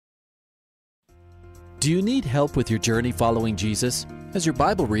Do you need help with your journey following Jesus? Has your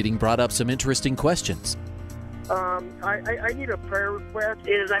Bible reading brought up some interesting questions? I need a prayer request.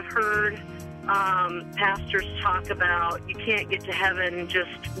 I've heard pastors talk about you can't get to heaven just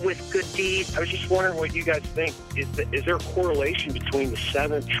with good deeds. I was just wondering what you guys think. Is there a correlation between the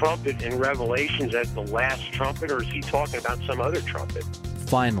seventh trumpet in Revelations as the last trumpet, or is he talking about some other trumpet?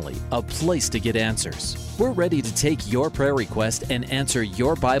 Finally, a place to get answers. We're ready to take your prayer request and answer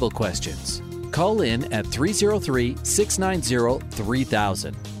your Bible questions. Call in at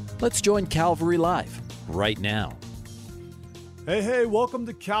 303-690-3000. Let's join Calvary Live right now. Hey, welcome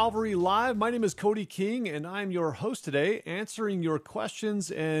to Calvary Live. My name is Cody King, and I'm your host today, answering your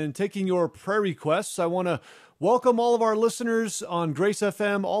questions and taking your prayer requests. I want to welcome all of our listeners on Grace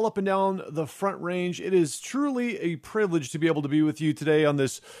FM, all up and down the Front Range. It is truly a privilege to be able to be with you today on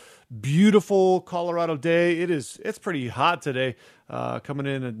this beautiful Colorado day. It's pretty hot today, coming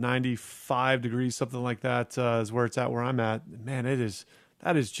in at 95 degrees, something like that is where it's at where I'm at. Man,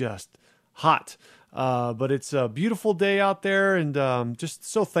 that is just hot. But it's a beautiful day out there, and just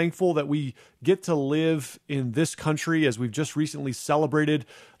so thankful that we get to live in this country as we've just recently celebrated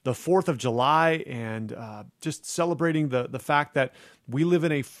the 4th of July, and just celebrating the fact that we live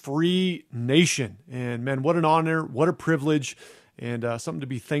in a free nation. And man, what an honor, what a privilege, and something to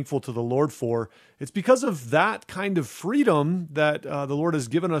be thankful to the Lord for. It's because of that kind of freedom that the Lord has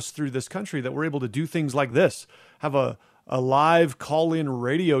given us through this country that we're able to do things like this, have a live call-in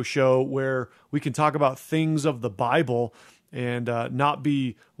radio show where we can talk about things of the Bible and not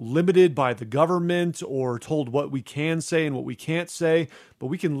be limited by the government or told what we can say and what we can't say, but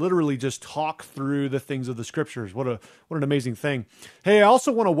we can literally just talk through the things of the Scriptures. What an amazing thing. Hey, I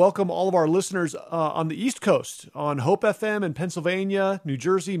also want to welcome all of our listeners on the East Coast, on Hope FM in Pennsylvania, New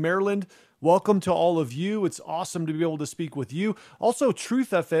Jersey, Maryland. Welcome to all of you. It's awesome to be able to speak with you. Also, Truth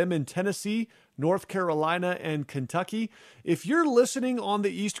FM in Tennessee, North Carolina, and Kentucky. If you're listening on the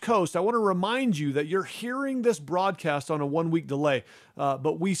East Coast, I want to remind you that you're hearing this broadcast on a 1-week delay,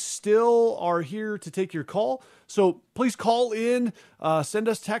 but we still are here to take your call. So please call in, send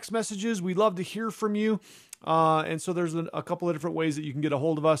us text messages. We'd love to hear from you. And so there's a couple of different ways that you can get a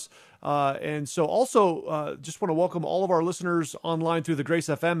hold of us. And so also just want to welcome all of our listeners online through the Grace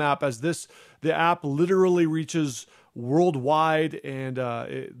FM app, as the app literally reaches worldwide, and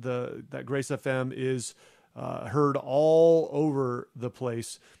that Grace FM is heard all over the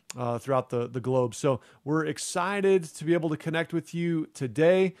place throughout the globe. So we're excited to be able to connect with you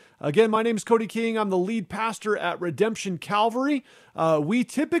today. Again, my name is Cody King. I'm the lead pastor at Redemption Calvary. We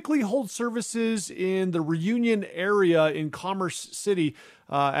typically hold services in the Reunion area in Commerce City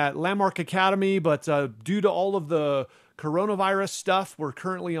at Landmark Academy, but due to all of the coronavirus stuff, we're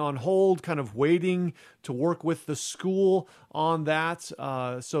currently on hold, kind of waiting to work with the school on that.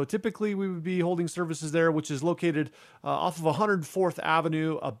 So typically we would be holding services there, which is located off of 104th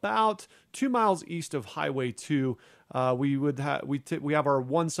Avenue, about 2 miles east of Highway 2. We have our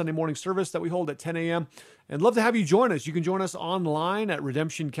one Sunday morning service that we hold at 10 a.m. and love to have you join us. You can join us online at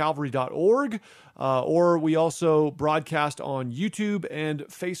redemptioncalvary.org, or we also broadcast on YouTube and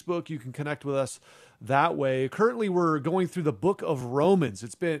Facebook. You can connect with us that way. Currently, we're going through the book of Romans.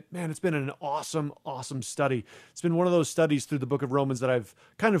 It's been an awesome study. It's been one of those studies through the book of Romans that I've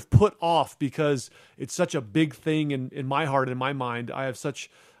kind of put off because it's such a big thing in my heart and in my mind. I have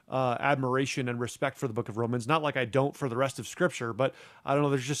such admiration and respect for the book of Romans. Not like I don't for the rest of Scripture, but I don't know,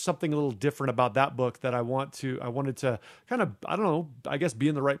 there's just something a little different about that book that I wanted to kind of, I don't know, I guess be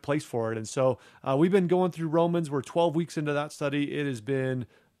in the right place for it. And so we've been going through Romans. We're 12 weeks into that study. It has been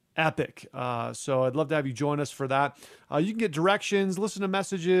epic. So I'd love to have you join us for that. You can get directions, listen to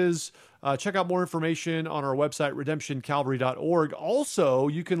messages, check out more information on our website, redemptioncalvary.org. Also,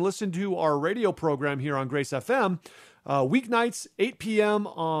 you can listen to our radio program here on Grace FM, weeknights, 8 p.m.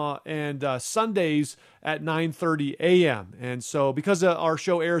 And Sundays at 9:30 a.m. And so because our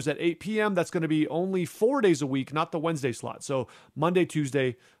show airs at 8 p.m., that's going to be only 4 days a week, not the Wednesday slot. So Monday,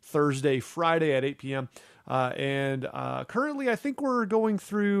 Tuesday, Thursday, Friday at 8 p.m. And currently, I think we're going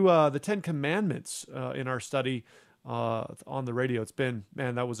through the 10 Commandments in our study on the radio. It's been,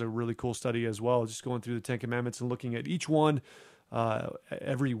 man, that was a really cool study as well, just going through the 10 Commandments and looking at each one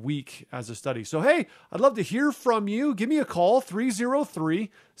every week as a study. So, hey, I'd love to hear from you. Give me a call,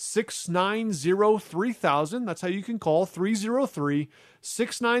 303-690-3000. That's how you can call,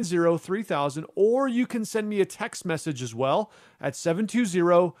 303-690-3000. Or you can send me a text message as well at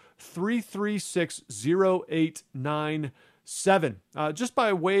 720-336-0897. Just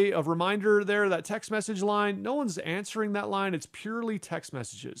by way of reminder there, that text message line, no one's answering that line. It's purely text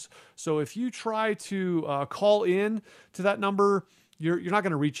messages. So if you try to call in to that number, you're not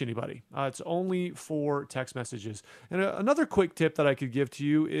going to reach anybody. It's only for text messages. And another quick tip that I could give to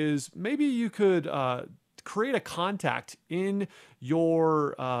you is maybe you could create a contact in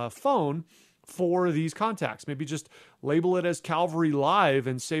your phone for these contacts. Maybe just label it as Calvary Live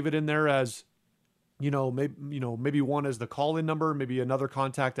and save it in there as, maybe one as the call-in number, maybe another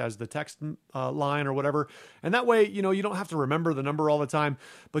contact as the text line or whatever. And that way, you don't have to remember the number all the time,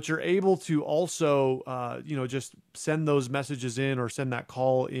 but you're able to also, just send those messages in or send that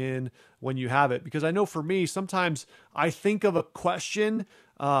call in when you have it. Because I know for me, sometimes I think of a question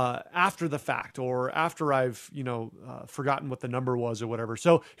after the fact or after I've, forgotten what the number was or whatever.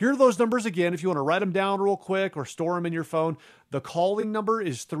 So here are those numbers again. If you want to write them down real quick or store them in your phone, the calling number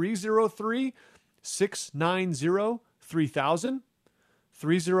is 303-690-3000,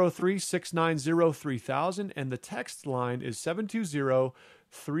 303-690-3000. And the text line is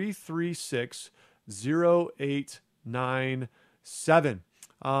 720-336-0897.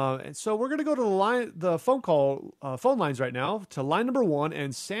 And so we're going to go to the phone lines right now to line number 1,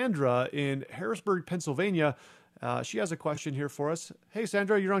 and Sandra in Harrisburg, Pennsylvania. She has a question here for us. Hey,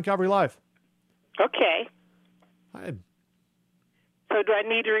 Sandra, you're on Calvary Live. Okay. Hi. So do I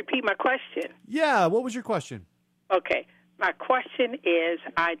need to repeat my question? Yeah. What was your question? Okay. My question is,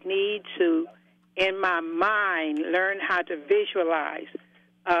 I need to, in my mind, learn how to visualize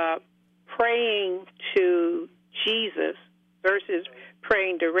praying to Jesus versus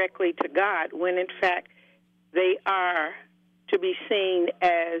praying directly to God, when in fact they are to be seen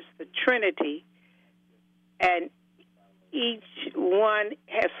as the Trinity, and each one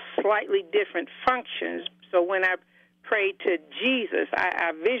has slightly different functions. So when I pray to Jesus,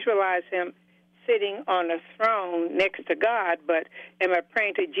 I visualize him sitting on a throne next to God, but am I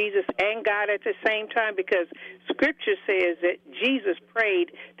praying to Jesus and God at the same time? Because Scripture says that Jesus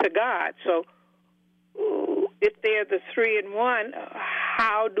prayed to God. So if they're the three in one,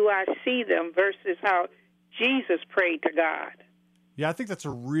 how do I see them versus how Jesus prayed to God? Yeah, I think that's a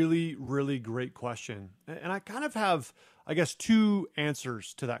really, really great question. And I kind of have, I guess, two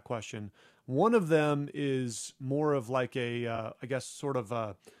answers to that question. One of them is more of like a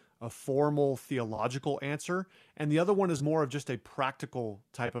formal theological answer. And the other one is more of just a practical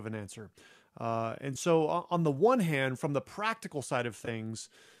type of an answer. And so on the one hand, from the practical side of things,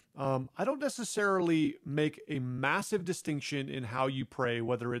 I don't necessarily make a massive distinction in how you pray,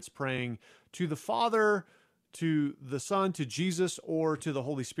 whether it's praying to the Father, to the Son, to Jesus, or to the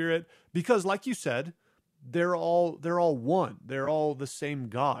Holy Spirit, because like you said, they're all one. They're all the same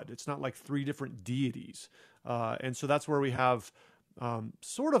God. It's not like three different deities. And so that's where we have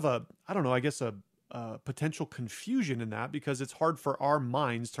sort of a potential confusion in that, because it's hard for our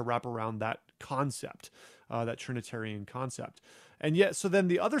minds to wrap around that concept, that Trinitarian concept. And yet, so then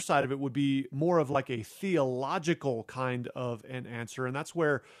the other side of it would be more of like a theological kind of an answer. And that's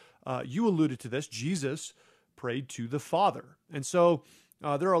where you alluded to this. Jesus prayed to the Father. And so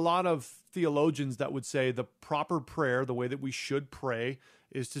there are a lot of theologians that would say the proper prayer, the way that we should pray,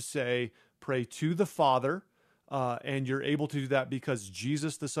 is to say, pray to the Father. And you're able to do that because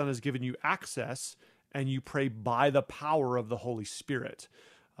Jesus, the Son, has given you access, and you pray by the power of the Holy Spirit.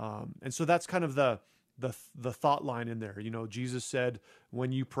 And so that's kind of the thought line in there. Jesus said,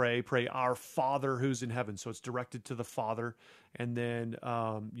 when you pray our Father who's in heaven. So it's directed to the Father. And then,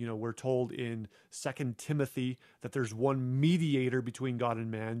 we're told in 2 Timothy that there's one mediator between God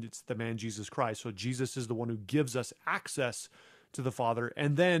and man. It's the man, Jesus Christ. So Jesus is the one who gives us access to the Father.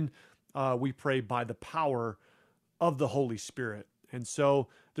 And then we pray by the power of the Holy Spirit. And so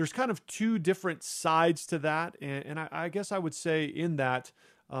there's kind of two different sides to that. And I guess I would say in that,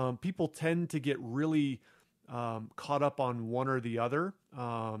 people tend to get really caught up on one or the other.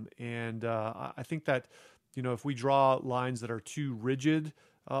 I think that, if we draw lines that are too rigid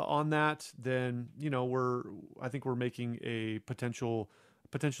on that, then, I think we're making a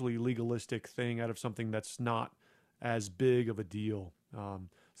potentially legalistic thing out of something that's not as big of a deal.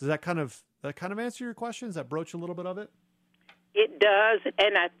 Does that kind of answer your question? Does that broach a little bit of it? It does,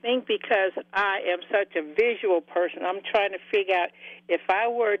 and I think because I am such a visual person, I'm trying to figure out if I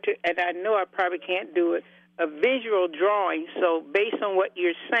were to, and I know I probably can't do it, a visual drawing. So based on what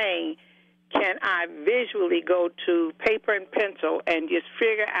you're saying, can I visually go to paper and pencil and just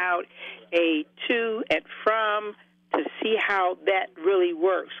figure out a to and from to see how that really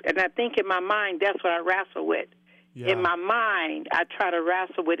works? And I think in my mind, that's what I wrestle with. Yeah. In my mind, I try to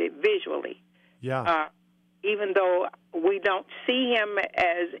wrestle with it visually. Yeah. Even though we don't see him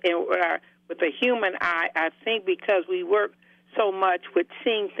with a human eye, I think because we work so much with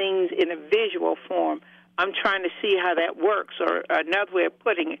seeing things in a visual form, I'm trying to see how that works, or another way of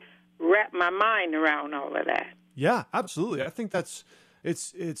putting it, wrap my mind around all of that. Yeah, absolutely. I think it's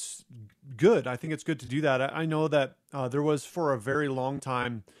good. I think it's good to do that. I know that there was for a very long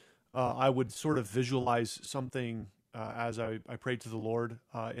time, I would sort of visualize something as I prayed to the Lord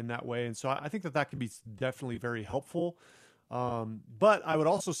in that way, and so I think that can be definitely very helpful. But I would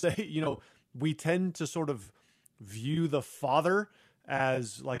also say, we tend to sort of view the Father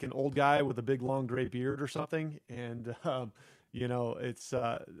as like an old guy with a big long gray beard or something, and it's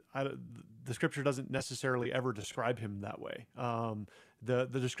the Scripture doesn't necessarily ever describe him that way. The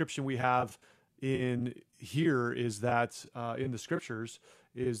description we have in here is that in the Scriptures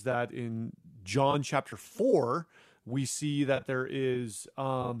is that in John chapter 4 we see that there is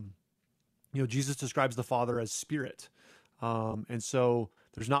Jesus describes the Father as spirit, and so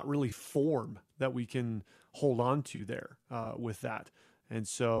there's not really form that we can hold on to there with that. And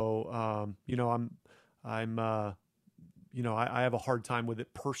so I have a hard time with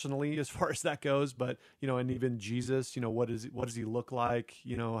it personally as far as that goes, but, and even Jesus, what does he look like?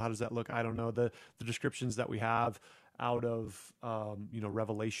 How does that look? I don't know. The descriptions that we have out of,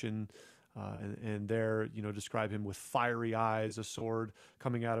 Revelation, and there, describe him with fiery eyes, a sword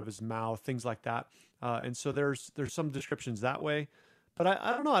coming out of his mouth, things like that. And so there's some descriptions that way, but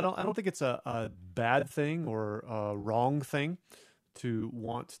I don't know. I don't think it's a bad thing or a wrong thing to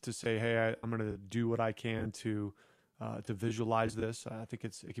want to say, hey, I'm going to do what I can to visualize this. I think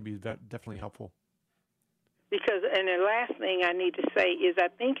it can be definitely helpful. Because, and the last thing I need to say is, I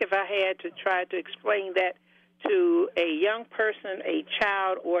think if I had to try to explain that to a young person, a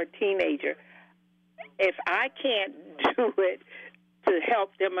child, or a teenager, if I can't do it to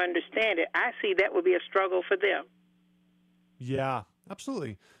help them understand it, I see that would be a struggle for them. Yeah,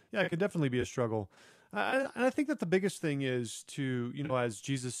 absolutely. Yeah, it could definitely be a struggle. And I think that the biggest thing is to, as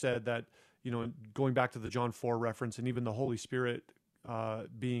Jesus said that, going back to the John 4 reference and even the Holy Spirit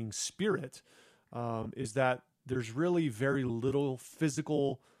being spirit, is that there's really very little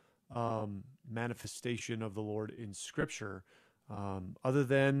physical manifestation of the Lord in Scripture, other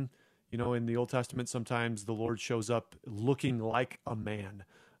than, in the Old Testament, sometimes the Lord shows up looking like a man.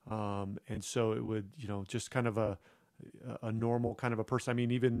 And so it would, just kind of a normal kind of a person. I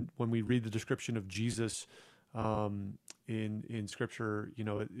mean, even when we read the description of Jesus in Scripture,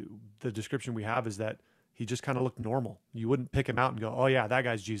 the description we have is that he just kind of looked normal. You wouldn't pick him out and go, oh yeah, that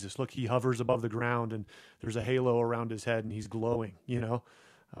guy's Jesus. Look, he hovers above the ground and there's a halo around his head and he's glowing,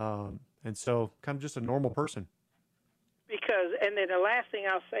 and so kind of just a normal person. Because, and then the last thing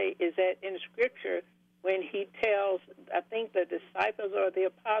I'll say is that in Scripture, when he tells, I think the disciples or the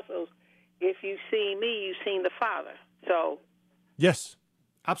apostles, if you've seen me, you've seen the Father. So, yes,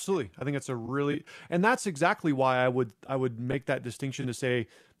 absolutely. I think it's and that's exactly why I would make that distinction to say,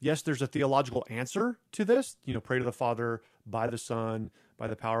 yes, there's a theological answer to this, pray to the Father by the Son, by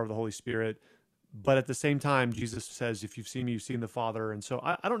the power of the Holy Spirit. But at the same time, Jesus says, if you've seen me, you've seen the Father. And so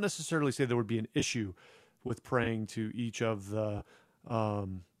I don't necessarily say there would be an issue with praying to each of the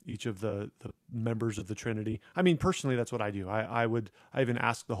members of the Trinity. I mean, personally, that's what I do. I even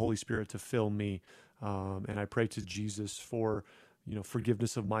ask the Holy Spirit to fill me, and I pray to Jesus for,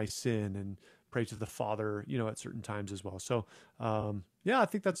 forgiveness of my sin, and pray to the Father, at certain times as well. So, I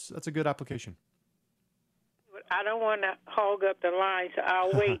think that's a good application. I don't want to hog up the line, so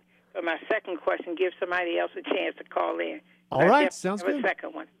I'll wait for my second question. Give somebody else a chance to call in. All right, sounds good. A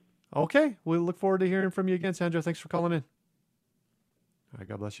second one. Okay, we'll look forward to hearing from you again, Sandra. Thanks for calling in. All right,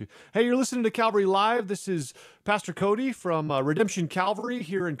 God bless you. Hey, you're listening to Calvary Live. This is Pastor Cody from Redemption Calvary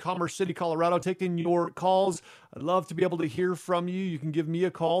here in Commerce City, Colorado, taking your calls. I'd love to be able to hear from you. You can give me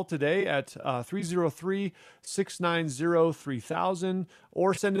a call today at 303-690-3000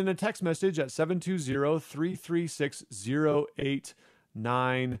 or send in a text message at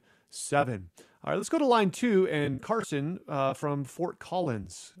 720-336-0897. All right, let's go to line 2 and Carson from Fort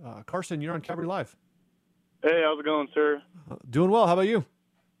Collins. Carson, you're on Calvary Live. Hey, how's it going, sir? Doing well. How about you?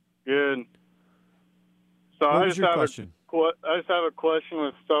 Good. So What was your question? I just have a question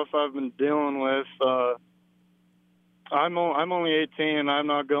with stuff I've been dealing with. I'm only 18 and I'm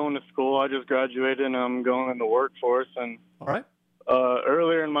not going to school. I just graduated and I'm going in the workforce. And all right.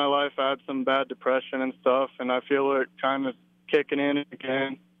 Earlier in my life, I had some bad depression and stuff, and I feel it kind of kicking in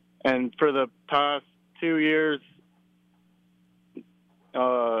again. And for the past 2 years,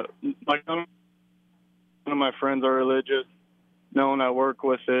 none of my friends are religious. No one I work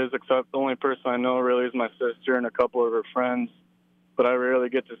with is, except the only person I know really is my sister and a couple of her friends, but I rarely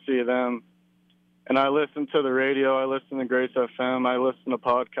get to see them. And I listen to the radio, I listen to Grace FM, I listen to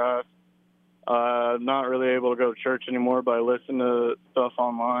podcasts. I'm not really able to go to church anymore, but I listen to stuff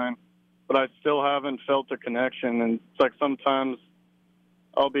online. But I still haven't felt a connection, and it's like sometimes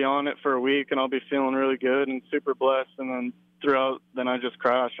I'll be on it for a week and I'll be feeling really good and super blessed, and then I just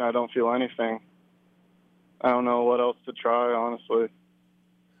crash and I don't feel anything. I don't know what else to try, honestly.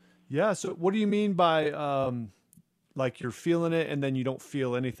 Yeah. So what do you mean by like you're feeling it and then you don't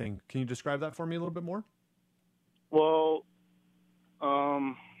feel anything? Can you describe that for me a little bit more? Well,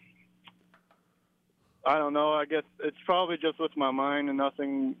 I don't know. I guess it's probably just with my mind and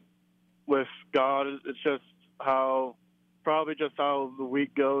nothing with God. It's just probably just how the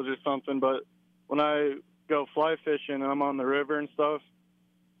week goes or something. But when I go fly fishing and I'm on the river and stuff,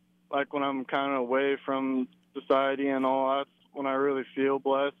 like when I'm kind of away from society and all, that's when I really feel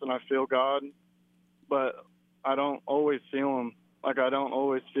blessed and I feel God. But I don't always feel Him. Like, I don't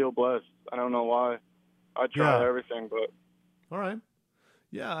always feel blessed. I don't know why. I try everything, but. All right.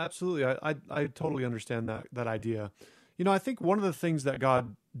 Yeah, absolutely. I totally understand that idea. You know, I think one of the things that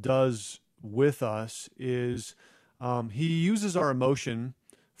God does with us is He uses our emotion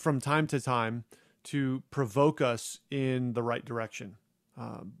from time to time to provoke us in the right direction.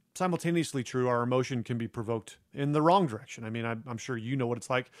 Simultaneously true, our emotion can be provoked in the wrong direction. I mean, I'm sure you know what it's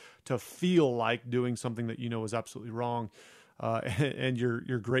like to feel like doing something that you know is absolutely wrong, and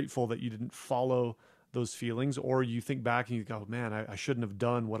you're grateful that you didn't follow those feelings, or you think back and you go, man, I shouldn't have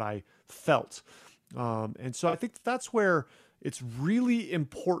done what I felt. And so I think that's where it's really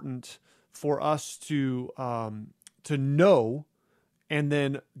important for us to know and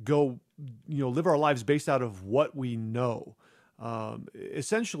then go, live our lives based out of what we know.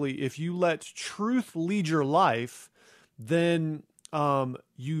 Essentially, if you let truth lead your life, then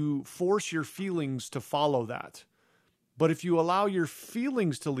you force your feelings to follow that. But if you allow your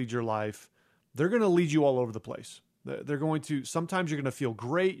feelings to lead your life, they're going to lead you all over the place. They're going to, sometimes you're going to feel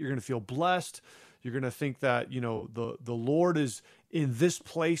great. You're going to feel blessed. You're going to think that, the Lord is in this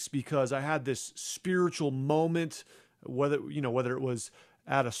place because I had this spiritual moment, whether it was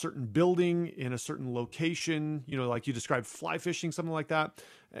at a certain building in a certain location, like you described, fly fishing, something like that.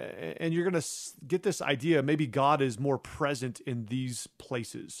 And you're going to get this idea, maybe God is more present in these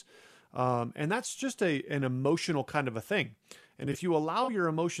places. And that's just an emotional kind of a thing. And if you allow your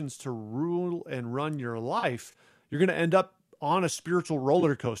emotions to rule and run your life, you're going to end up on a spiritual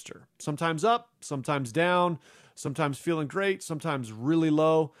roller coaster, sometimes up, sometimes down, sometimes feeling great, sometimes really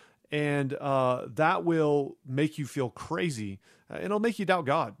low. And that will make you feel crazy. And it'll make you doubt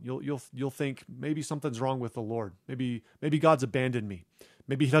God. You'll think maybe something's wrong with the Lord. Maybe God's abandoned me.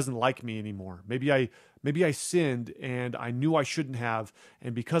 Maybe He doesn't like me anymore. Maybe I sinned and I knew I shouldn't have.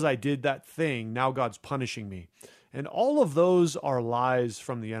 And because I did that thing, now God's punishing me. And all of those are lies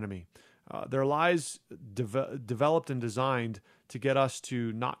from the enemy. They're lies developed and designed to get us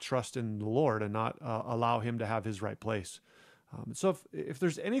to not trust in the Lord and not allow Him to have His right place. So if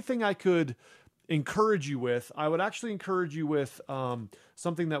there's anything I could encourage you with, I would actually encourage you with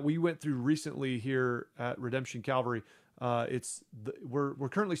something that we went through recently here at Redemption Calvary. We're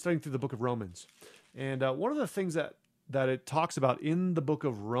currently studying through the book of Romans. And one of the things that it talks about in the book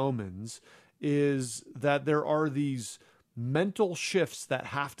of Romans is that there are these mental shifts that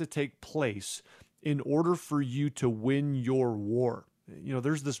have to take place in order for you to win your war.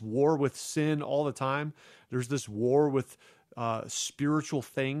 There's this war with sin all the time. There's this war with spiritual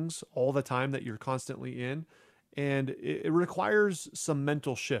things all the time that you're constantly in. And it requires some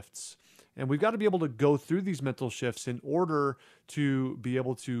mental shifts. And we've got to be able to go through these mental shifts in order to be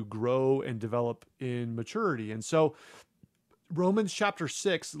able to grow and develop in maturity. And so Romans chapter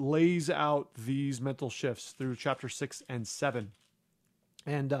 6 lays out these mental shifts through chapter 6 and 7.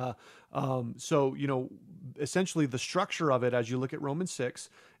 And so, essentially the structure of it, as you look at Romans 6,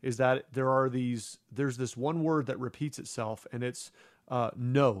 is that there's this one word that repeats itself, and it's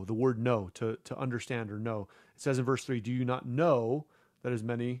know, the word know, to understand or know. It says in verse 3, do you not know that as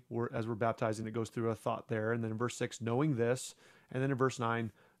many as were baptized? And it goes through a thought there. And then in verse 6, knowing this. And then in verse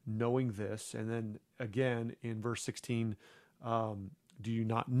 9, knowing this. And then again in verse 16, do you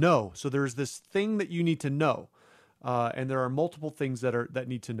not know? So there's this thing that you need to know. And there are multiple things that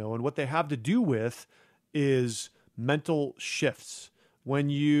need to know. And what they have to do with is mental shifts.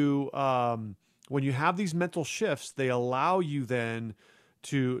 When you have these mental shifts, they allow you then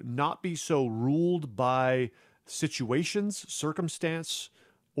to not be so ruled by situations, circumstance,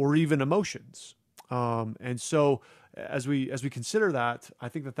 or even emotions. And so as we consider that, I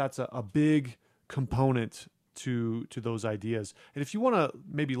think that's a big component to those ideas. And if you want to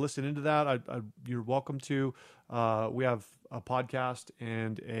maybe listen into that, you're welcome to. We have a podcast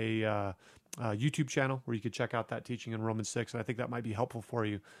and a YouTube channel where you could check out that teaching in Romans 6, and I think that might be helpful for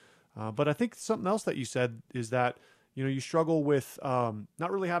you. But I think something else that you said is that you struggle with not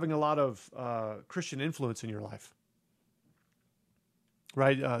really having a lot of Christian influence in your life.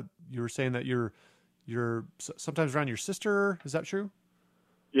 right? You were saying that you're sometimes around your sister. Is that true?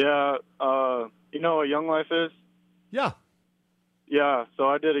 Yeah. You know what Young Life is? Yeah. Yeah. So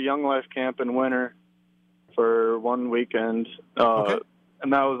I did a Young Life camp in winter for one weekend. Okay.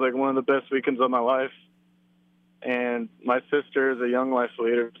 And that was like one of the best weekends of my life. And my sister is a Young Life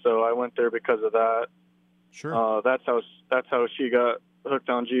leader, so I went there because of that. Sure. That's how she got hooked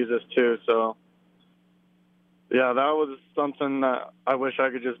on Jesus too. So yeah, that was something that I wish I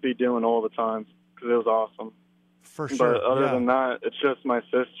could just be doing all the time because it was awesome. For sure. But other than that, it's just my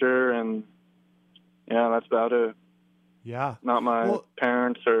sister, and yeah, that's about it. Yeah. Not my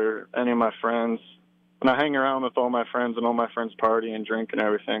parents or any of my friends. And I hang around with all my friends, and all my friends party and drink and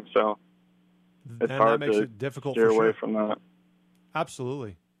everything. So it's hard that makes to it difficult steer for away sure. from that.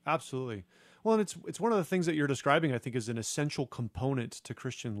 Absolutely. Absolutely. Well, and it's one of the things that you're describing, I think, is an essential component to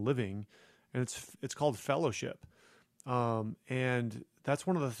Christian living, and it's called fellowship. And that's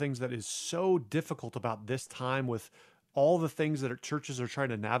one of the things that is so difficult about this time with all the things that our churches are trying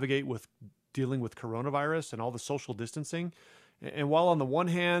to navigate with dealing with coronavirus and all the social distancing. And while on the one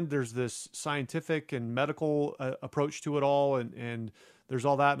hand, there's this scientific and medical approach to it all, and there's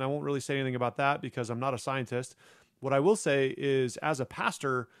all that, and I won't really say anything about that because I'm not a scientist. What I will say is, as a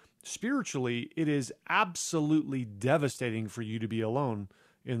pastor, spiritually, it is absolutely devastating for you to be alone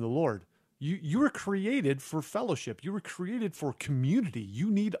in the Lord. You were created for fellowship. You were created for community. You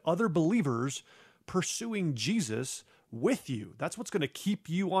need other believers pursuing Jesus with you. That's what's going to keep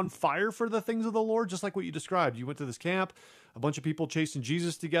you on fire for the things of the Lord, just like what you described. You went to this camp, a bunch of people chasing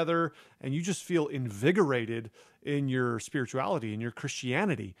Jesus together, and you just feel invigorated in your spirituality, in your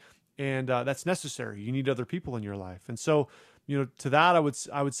Christianity. And that's necessary. You need other people in your life. And so, to that,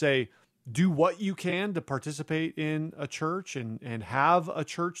 I would say, do what you can to participate in a church and have a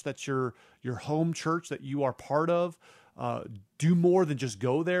church that's your home church that you are part of. Do more than just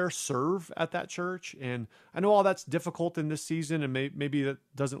go there, serve at that church. And I know all that's difficult in this season, and maybe that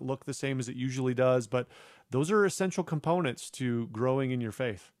doesn't look the same as it usually does, but those are essential components to growing in your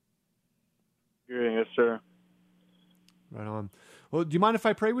faith. Yes, sir. Right on. Well, do you mind if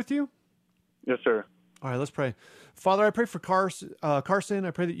I pray with you? Yes, sir. All right, let's pray. Father, I pray for Carson. I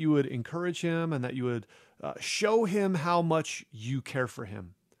pray that you would encourage him and that you would show him how much you care for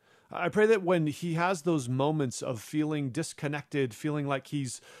him. I pray that when he has those moments of feeling disconnected, feeling like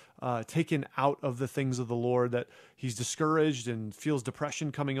he's taken out of the things of the Lord, that he's discouraged and feels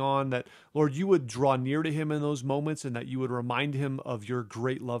depression coming on, that, Lord, you would draw near to him in those moments and that you would remind him of your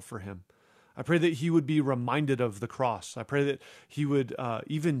great love for him. I pray that he would be reminded of the cross. I pray that he would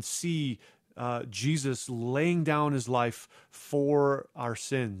even see Jesus laying down his life for our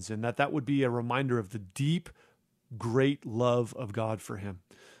sins, and that would be a reminder of the deep, great love of God for him.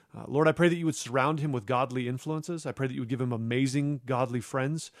 Lord, I pray that you would surround him with godly influences. I pray that you would give him amazing godly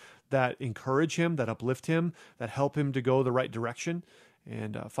friends that encourage him, that uplift him, that help him to go the right direction.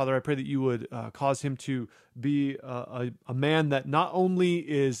 And Father, I pray that you would cause him to be a man that not only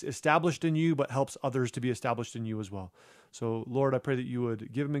is established in you, but helps others to be established in you as well. So, Lord, I pray that you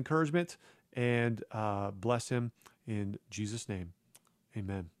would give him encouragement and bless him in Jesus' name.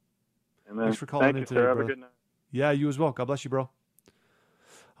 Amen. Amen. Thanks for calling in today, sir. Have bro. a good night. Yeah, you as well. God bless you, bro.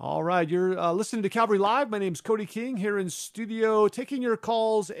 All right, you're listening to Calvary Live. My name's Cody King here in studio, taking your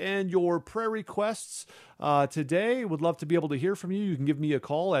calls and your prayer requests today. Would love to be able to hear from you. You can give me a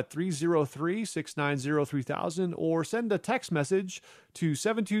call at 303-690-3000 or send a text message to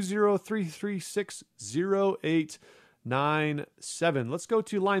 720-336-0897. Let's go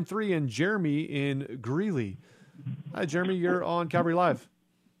to line 3 and Jeremy in Greeley. Hi, Jeremy. You're on Calvary Live.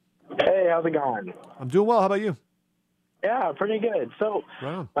 Hey, how's it going? I'm doing well. How about you? Yeah, pretty good. So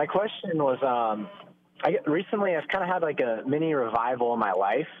Right. My question was, recently I've kind of had like a mini revival in my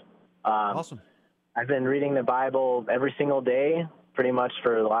life. Awesome. I've been reading the Bible every single day, pretty much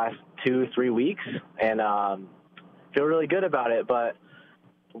for the last 2-3 weeks, and feel really good about it. But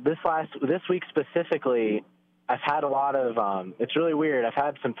this week specifically, I've had a lot of. It's really weird. I've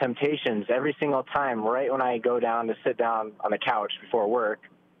had some temptations every single time. Right when I go down to sit down on the couch before work,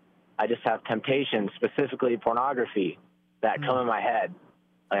 I just have temptations, specifically pornography, that come in my head.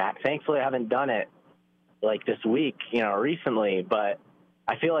 Thankfully, I haven't done it like this week, recently. But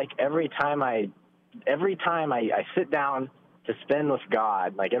I feel like every time I sit down to spend with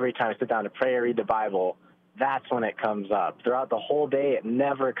God, like every time I sit down to pray or read the Bible, that's when it comes up. Throughout the whole day, it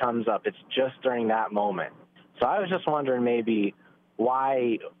never comes up. It's just during that moment. So I was just wondering maybe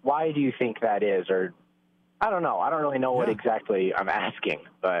why do you think that is? Or I don't know. I don't really know what exactly I'm asking.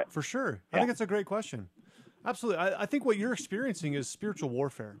 But For sure. I think it's a great question. Absolutely. I think what you're experiencing is spiritual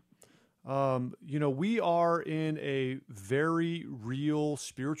warfare. We are in a very real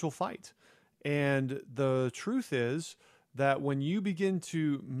spiritual fight. And the truth is that when you begin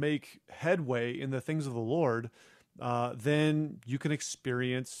to make headway in the things of the Lord, then you can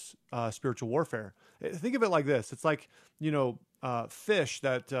experience spiritual warfare. Think of it like this. It's like, fish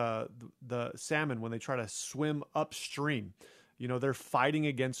that the salmon, when they try to swim upstream, they're fighting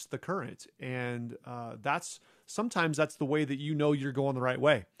against the current. And sometimes that's the way that you're going the right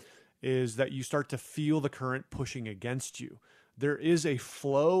way, is that you start to feel the current pushing against you. There is a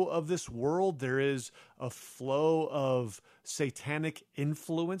flow of this world. There is a flow of satanic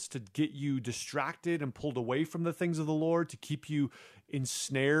influence to get you distracted and pulled away from the things of the Lord, to keep you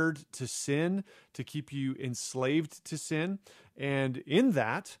ensnared to sin, to keep you enslaved to sin. And in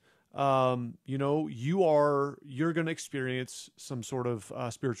that, you're going to experience some sort of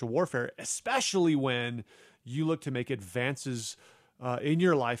spiritual warfare, especially when you look to make advances in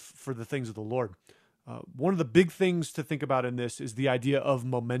your life for the things of the Lord. One of the big things to think about in this is the idea of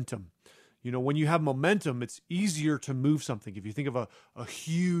momentum. When you have momentum, it's easier to move something. If you think of a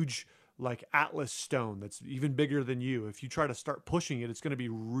huge, like, Atlas stone that's even bigger than you, if you try to start pushing it, it's going to be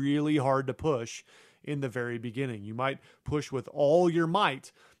really hard to push in the very beginning. You might push with all your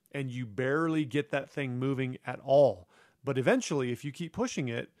might, and you barely get that thing moving at all. But eventually, if you keep pushing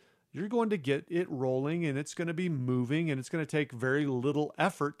it, you're going to get it rolling, and it's going to be moving, and it's going to take very little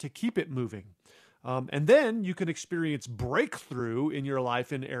effort to keep it moving. And then you can experience breakthrough in your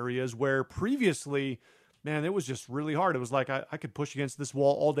life in areas where previously, man, it was just really hard. It was like I could push against this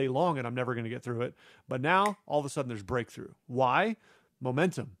wall all day long and I'm never going to get through it. But now, all of a sudden, there's breakthrough. Why?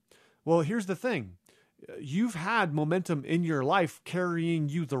 Momentum. Well, here's the thing. You've had momentum in your life carrying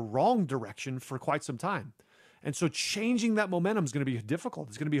you the wrong direction for quite some time. And so changing that momentum is going to be difficult.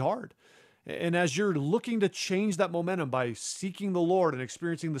 It's going to be hard. And as you're looking to change that momentum by seeking the Lord and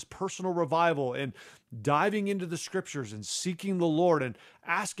experiencing this personal revival and diving into the scriptures and seeking the Lord and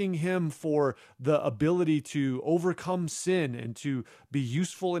asking Him for the ability to overcome sin and to be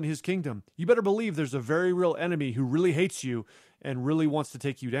useful in His kingdom, you better believe there's a very real enemy who really hates you and really wants to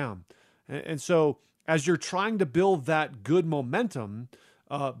take you down. And so as you're trying to build that good momentum,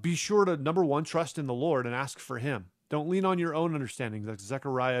 be sure to, number one, trust in the Lord and ask for Him. Don't lean on your own understanding, like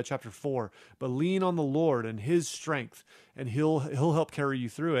Zechariah chapter 4, but lean on the Lord and His strength, and He'll help carry you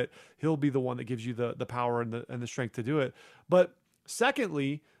through it. He'll be the one that gives you the power and the strength to do it. But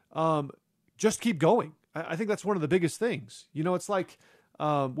secondly, just keep going. I think that's one of the biggest things. It's like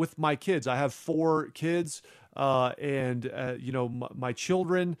with my kids. I have 4 kids, and my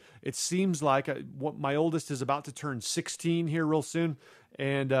children. It seems like my oldest is about to turn 16 here real soon,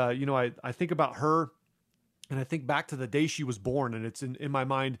 and I think about her. And I think back to the day she was born, and it's in my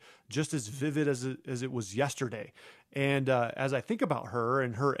mind just as vivid as it was yesterday. And as I think about her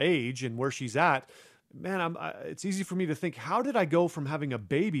and her age and where she's at, man, it's easy for me to think, how did I go from having a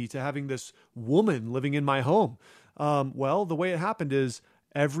baby to having this woman living in my home? Well, the way it happened is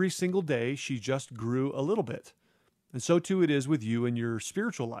every single day she just grew a little bit. And so too it is with you in your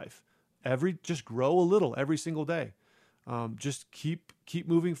spiritual life. Just grow a little every single day. Just keep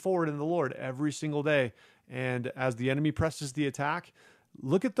moving forward in the Lord every single day. And as the enemy presses the attack,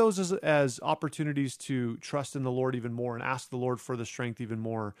 look at those as opportunities to trust in the Lord even more and ask the Lord for the strength even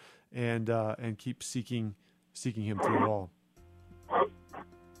more, and keep seeking Him through it all.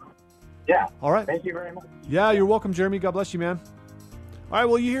 Yeah. All right. Thank you very much. Yeah, you're welcome, Jeremy. God bless you, man. All right.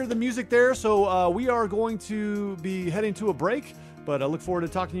 Well, you hear the music there, so we are going to be heading to a break, but I look forward to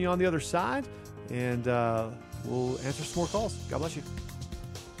talking to you on the other side, and we'll answer some more calls. God bless you.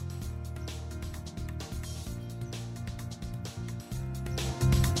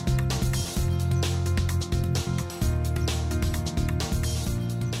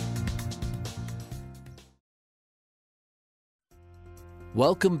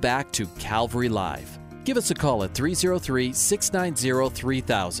 Welcome back to Calvary Live. Give us a call at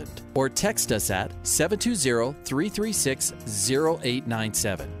 303-690-3000 or text us at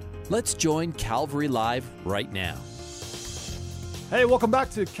 720-336-0897. Let's join Calvary Live right now. Hey, welcome back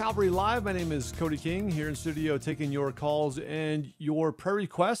to Calvary Live. My name is Cody King, here in studio taking your calls and your prayer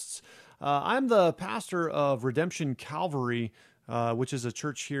requests. I'm the pastor of Redemption Calvary, which is a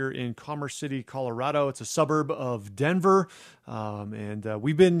church here in Commerce City, Colorado. It's a suburb of Denver. And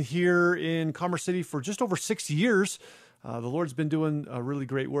we've been here in Commerce City for just over 6 years. The Lord's been doing a really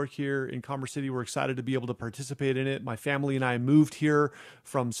great work here in Commerce City. We're excited to be able to participate in it. My family and I moved here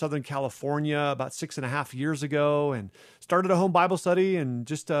from Southern California about 6.5 years ago and started a home Bible study and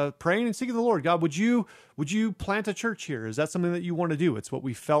just praying and seeking the Lord. God, would you plant a church here? Is that something that you want to do? It's what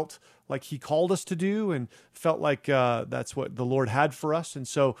we felt like he called us to do and felt like that's what the Lord had for us. And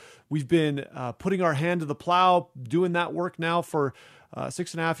so we've been putting our hand to the plow, doing that work now for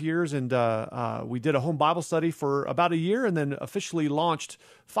 6.5 years. And we did a home Bible study for about a year and then officially launched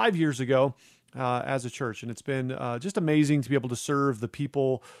 5 years ago as a church. And it's been just amazing to be able to serve the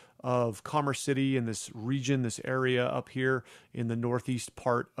people of Commerce City in this region, this area up here in the northeast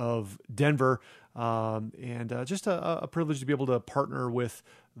part of Denver. And just a privilege to be able to partner with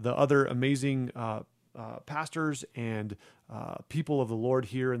the other amazing pastors and people of the Lord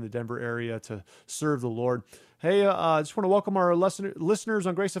here in the Denver area to serve the Lord. Hey, I just want to welcome our listeners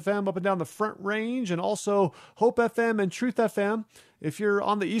on Grace FM up and down the Front Range and also Hope FM and Truth FM. If you're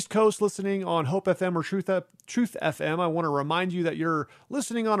on the East Coast listening on Hope FM or Truth FM, I want to remind you that you're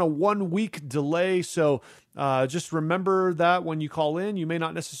listening on a 1-week delay. So just remember that when you call in, you may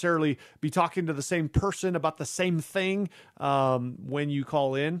not necessarily be talking to the same person about the same thing when you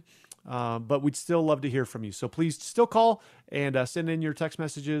call in. But we'd still love to hear from you. So please still call and send in your text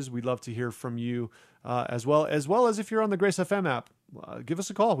messages. We'd love to hear from you as well as if you're on the Grace FM app. Give us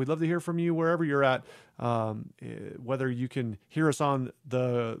a call. We'd love to hear from you wherever you're at, whether you can hear us on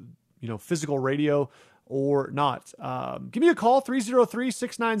the physical radio or not. Give me a call,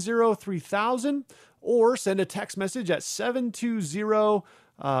 303-690-3000, or send a text message at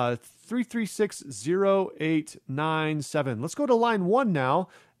 720-336-0897. Let's go to line 1 now.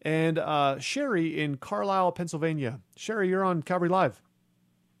 And Sherry in Carlisle, Pennsylvania. Sherry, you're on Calvary Live.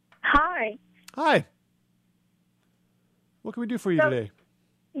 Hi. Hi. What can we do for you today?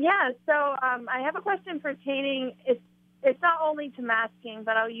 Yeah, so I have a question pertaining, it's not only to masking,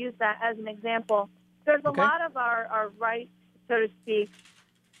 but I'll use that as an example. There's a lot of our rights, so to speak,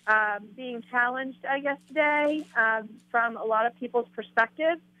 being challenged, I guess, today from a lot of people's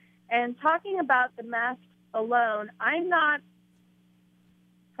perspective. And talking about the mask alone, I'm not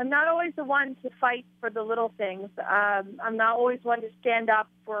always the one to fight for the little things. I'm not always one to stand up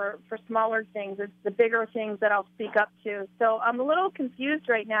for smaller things. It's the bigger things that I'll speak up to. So I'm a little confused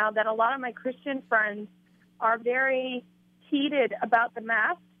right now that a lot of my Christian friends are very heated about the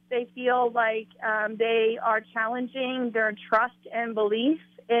mask. They feel like they are challenging their trust and belief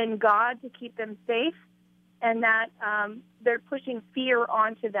in God to keep them safe, and that they're pushing fear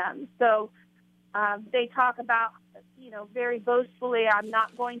onto them. So they talk about, very boastfully, I'm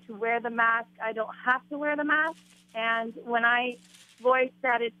not going to wear the mask. I don't have to wear the mask. And when I voice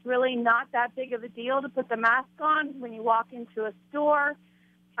that it's really not that big of a deal to put the mask on when you walk into a store,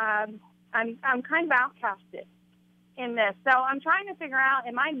 I'm kind of outcasted in this. So I'm trying to figure out,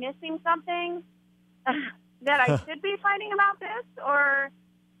 am I missing something that I should be fighting about this? Or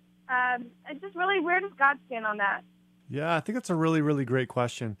it's just really, where does God stand on that? Yeah, I think that's a really, really great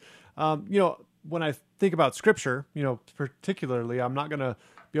question. When I think about Scripture, particularly, I'm not going to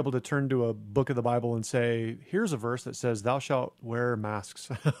be able to turn to a book of the Bible and say, here's a verse that says, thou shalt wear masks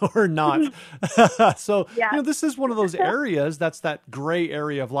or not. So, this is one of those areas that's that gray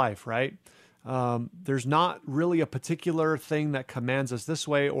area of life, right? There's not really a particular thing that commands us this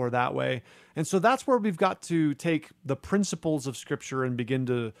way or that way. And so that's where we've got to take the principles of Scripture and begin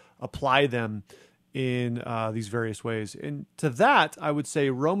to apply them in these various ways. And to that, I would say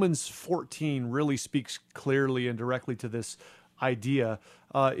Romans 14 really speaks clearly and directly to this idea.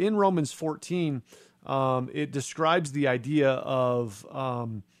 In Romans 14, it describes the idea of,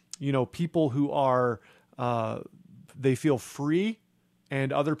 people who are, they feel free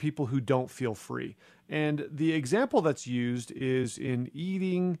and other people who don't feel free. And the example that's used is in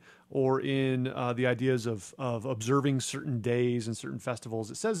eating or in the ideas of observing certain days and certain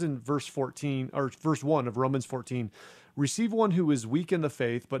festivals. It says in verse 1 of Romans 14, receive one who is weak in the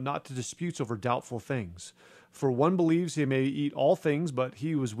faith, but not to disputes over doubtful things. For one believes he may eat all things, but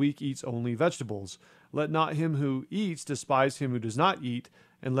he who is weak eats only vegetables. Let not him who eats despise him who does not eat,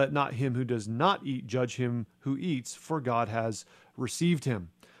 and let not him who does not eat judge him who eats, for God has received him.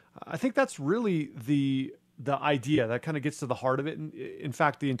 I think that's really the idea that kind of gets to the heart of it. And in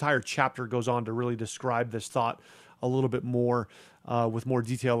fact, the entire chapter goes on to really describe this thought a little bit more with more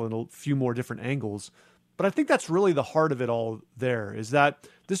detail and a few more different angles. But I think that's really the heart of it all there, is that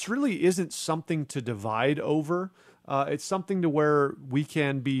this really isn't something to divide over. It's something to where we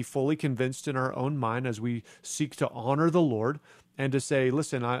can be fully convinced in our own mind as we seek to honor the Lord, and to say,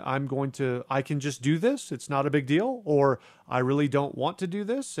 listen, I can just do this. It's not a big deal. Or I really don't want to do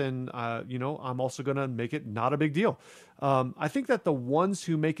this. And, I'm also going to make it not a big deal. I think that the ones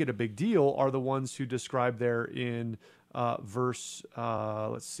who make it a big deal are the ones who describe there in verse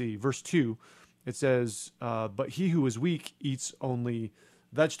 2. It says, but he who is weak eats only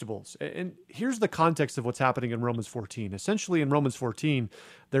vegetables. And here's the context of what's happening in Romans 14. Essentially in Romans 14,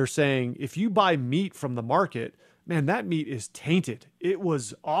 they're saying, if you buy meat from the market, man, that meat is tainted. It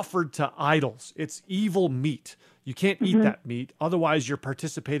was offered to idols. It's evil meat. You can't eat that meat. Otherwise, you're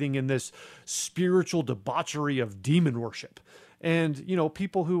participating in this spiritual debauchery of demon worship. And,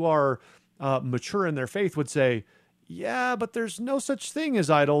 people who are mature in their faith would say, yeah, but there's no such thing as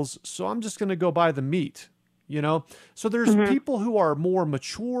idols, so I'm just going to go buy the meat. So there's people who are more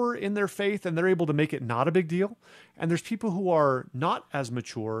mature in their faith and they're able to make it not a big deal. And there's people who are not as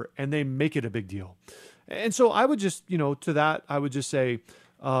mature and they make it a big deal. And so I would just, to that, I would just say,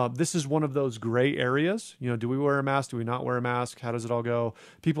 this is one of those gray areas. Do we wear a mask? Do we not wear a mask? How does it all go?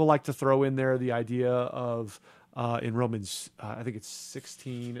 People like to throw in there the idea of, in Romans, I think it's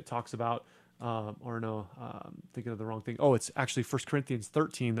 16, it talks about, I'm thinking of the wrong thing. Oh, it's actually 1 Corinthians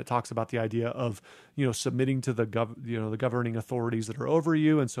 13 that talks about the idea of, submitting to the governing authorities that are over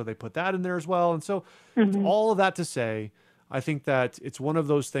you. And so they put that in there as well. And so all of that to say, I think that it's one of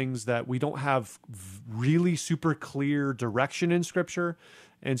those things that we don't have really super clear direction in Scripture.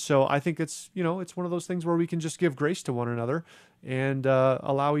 And so I think it's one of those things where we can just give grace to one another and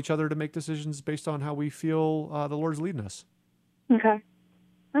allow each other to make decisions based on how we feel the Lord's leading us. Okay.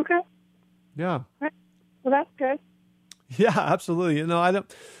 Yeah. Right. Well, that's good. Yeah, absolutely. I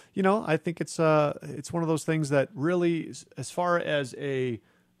think it's one of those things that really, as far as a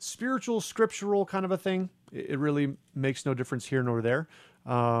spiritual, scriptural kind of a thing, it really makes no difference here nor there.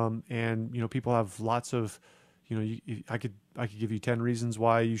 And people have lots of, I could give you 10 reasons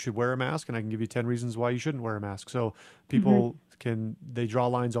why you should wear a mask, and I can give you 10 reasons why you shouldn't wear a mask. So people they draw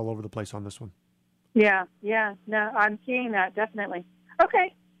lines all over the place on this one. Yeah. No, I'm seeing that, definitely.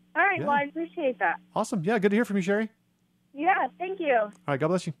 Okay. All right. Yeah. Well, I appreciate that. Awesome. Yeah. Good to hear from you, Sherry. Yeah. Thank you. All right. God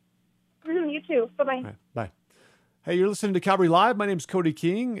bless you. You too. Bye-bye. Right, bye. Hey, you're listening to Calvary Live. My name is Cody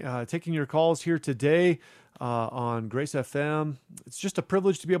King, taking your calls here today on Grace FM. It's just a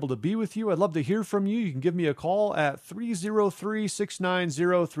privilege to be able to be with you. I'd love to hear from you. You can give me a call at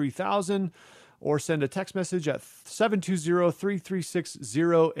 303-690-3000 or send a text message at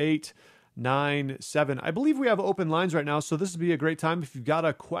 720-336-0897. I believe we have open lines right now, so this would be a great time. If you've got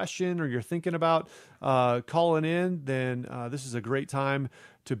a question or you're thinking about calling in, then this is a great time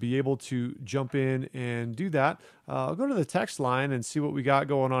to be able to jump in and do that. I'll go to the text line and see what we got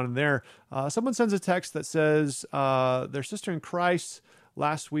going on in there. Someone sends a text that says their sister in Christ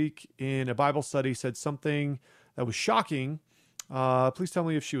last week in a Bible study said something that was shocking. Please tell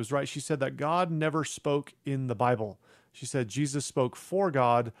me if she was right. She said that God never spoke in the Bible. She said Jesus spoke for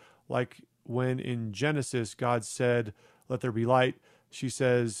God, like when in Genesis, God said, let there be light. She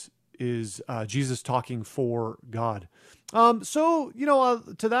says, is Jesus talking for God? To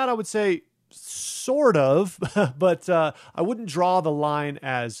that I would say sort of, but I wouldn't draw the line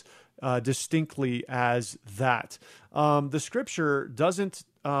as distinctly as that. The Scripture doesn't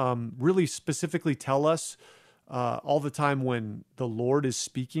really specifically tell us all the time when the Lord is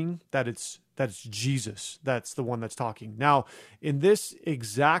speaking that it's Jesus that's the one that's talking. Now, in this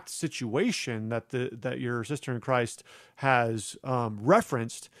exact situation that your sister in Christ has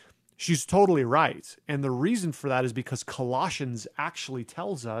referenced, she's totally right. And the reason for that is because Colossians actually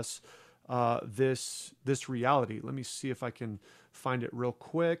tells us this reality. Let me see if I can find it real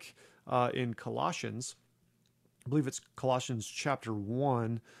quick. In Colossians, I believe it's Colossians chapter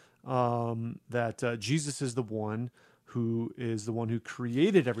 1, that Jesus is the one who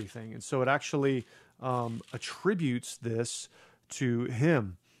created everything. And so it actually attributes this to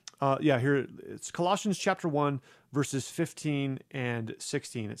him. Here it's Colossians chapter 1, verses 15 and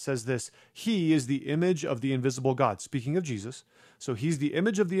 16. It says this: He is the image of the invisible God. Speaking of Jesus. So he's the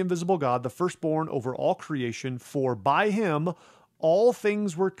image of the invisible God, the firstborn over all creation, for by him all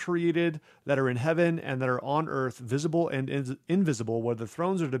things were created that are in heaven and that are on earth, visible and invisible, whether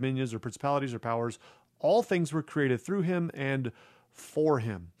thrones or dominions or principalities or powers. All things were created through him and for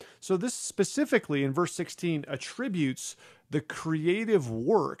him. So this specifically in verse 16 attributes the creative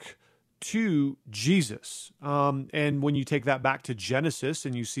work to Jesus. And when you take that back to Genesis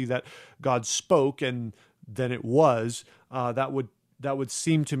and you see that God spoke and then it was, that would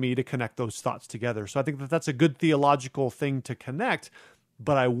seem to me to connect those thoughts together. So I think that that's a good theological thing to connect,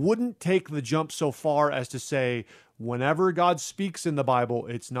 but I wouldn't take the jump so far as to say, whenever God speaks in the Bible,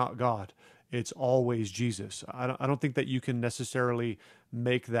 it's not God. it's always Jesus. I don't think that you can necessarily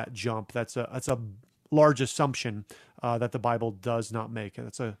make that jump. That's a large assumption that the Bible does not make. And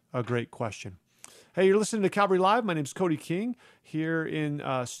that's a great question. Hey, you're listening to Calvary Live. My name's Cody King here in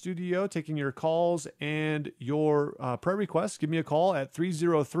studio, taking your calls and your prayer requests. Give me a call at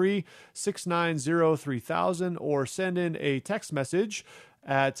 303-690-3000 or send in a text message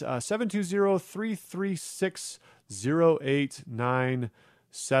at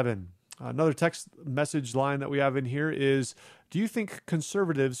 720-336-0897. Another text message line that we have in here is, do you think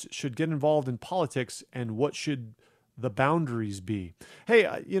conservatives should get involved in politics, and what should the boundaries be? Hey,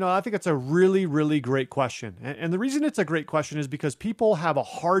 I think it's a really, really great question. And the reason it's a great question is because people have a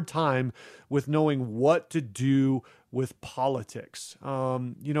hard time with knowing what to do with politics.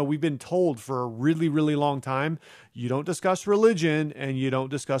 We've been told for a really, really long time, you don't discuss religion and you don't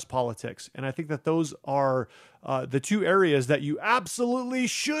discuss politics. And I think that those are the two areas that you absolutely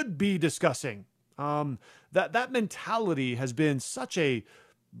should be discussing. That mentality has been such a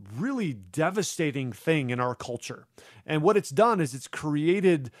really devastating thing in our culture. And what it's done is it's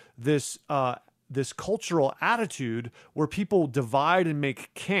created this cultural attitude where people divide and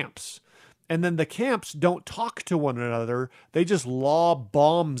make camps. And then the camps don't talk to one another. They just lob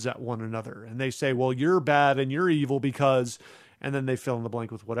bombs at one another. And they say, well, you're bad and you're evil because, and then they fill in the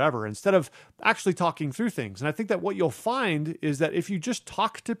blank with whatever, instead of actually talking through things. And I think that what you'll find is that if you just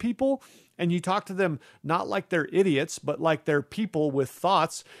talk to people and you talk to them not like they're idiots, but like they're people with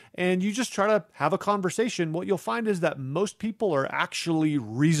thoughts, and you just try to have a conversation, what you'll find is that most people are actually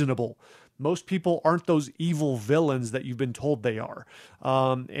reasonable. Most people aren't those evil villains that you've been told they are.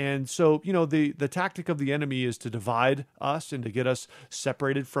 And so, the tactic of the enemy is to divide us and to get us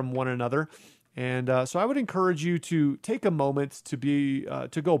separated from one another. And so I would encourage you to take a moment to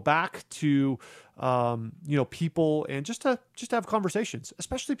go back to people and just to have conversations,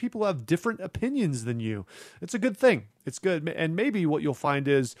 especially people who have different opinions than you. It's a good thing. It's good. And maybe what you'll find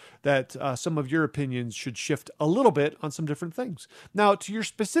is that some of your opinions should shift a little bit on some different things. Now, to your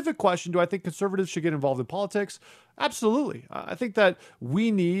specific question, do I think conservatives should get involved in politics? Absolutely. I think that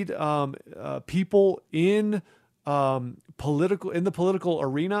we need people in the political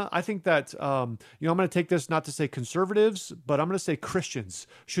arena. I think that, I'm going to take this not to say conservatives, but I'm going to say Christians.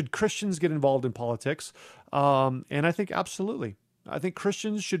 Should Christians get involved in politics? And I think absolutely. I think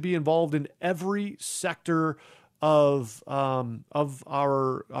Christians should be involved in every sector of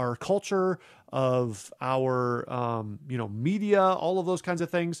our culture, of our media, all of those kinds of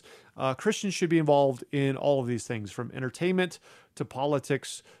things. Christians should be involved in all of these things, from entertainment to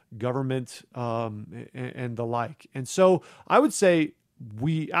politics, government, and the like. And so I would say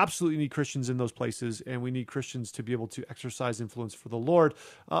we absolutely need Christians in those places, and we need Christians to be able to exercise influence for the Lord,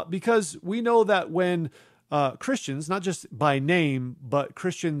 because we know that when Christians, not just by name, but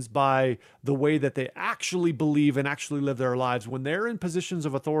Christians by the way that they actually believe and actually live their lives, when they're in positions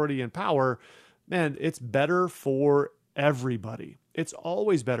of authority and power, man, it's better for everybody. It's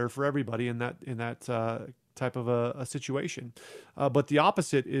always better for everybody in that type of a situation. But the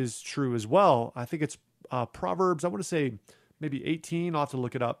opposite is true as well. I think it's Proverbs, I want to say maybe 18, I'll have to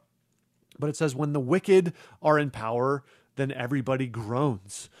look it up. But it says, when the wicked are in power, then everybody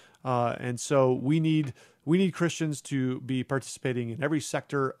groans. And so we need Christians to be participating in every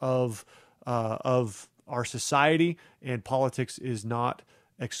sector of our society, and politics is not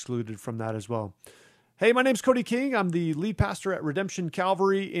excluded from that as well. Hey, my name's Cody King. I'm the lead pastor at Redemption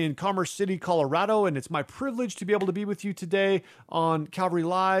Calvary in Commerce City, Colorado, and it's my privilege to be able to be with you today on Calvary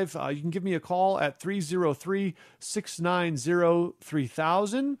Live. You can give me a call at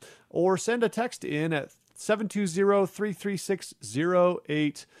 303-690-3000 or send a text in at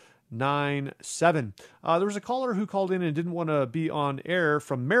 720-336-0897. There was a caller who called in and didn't want to be on air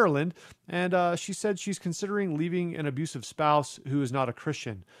from Maryland, and she said she's considering leaving an abusive spouse who is not a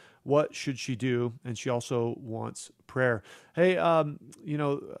Christian. What should she do? And she also wants prayer. Hey, to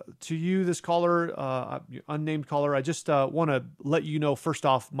you, this caller, unnamed caller, I just want to let you know, first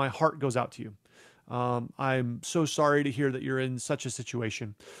off, my heart goes out to you. I'm so sorry to hear that you're in such a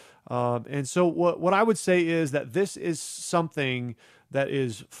situation. And so what I would say is that this is something that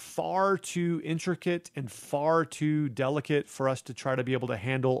is far too intricate and far too delicate for us to try to be able to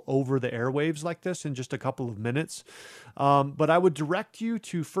handle over the airwaves like this in just a couple of minutes. But I would direct you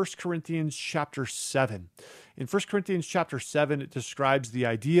to 1 Corinthians chapter 7. In 1 Corinthians chapter 7, it describes the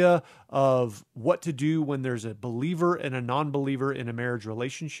idea of what to do when there's a believer and a non-believer in a marriage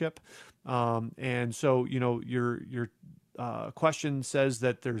relationship. And so, your question says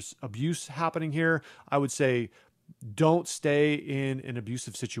that there's abuse happening here. I would say don't stay in an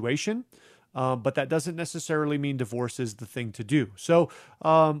abusive situation. But that doesn't necessarily mean divorce is the thing to do. So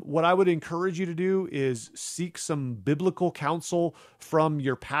what I would encourage you to do is seek some biblical counsel from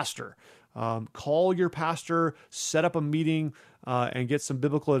your pastor. Call your pastor, set up a meeting, and get some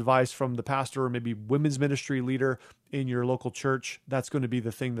biblical advice from the pastor or maybe women's ministry leader in your local church. That's going to be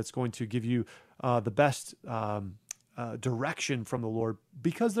the thing that's going to give you the best direction from the Lord,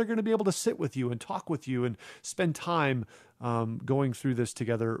 because they're going to be able to sit with you and talk with you and spend time going through this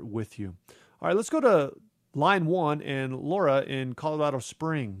together with you. All right, let's go to line 1 and Laura in Colorado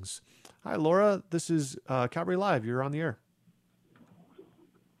Springs. Hi, Laura. This is Calvary Live. You're on the air.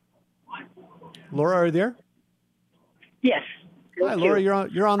 Laura, are you there? Yes. Hi, Laura. You're on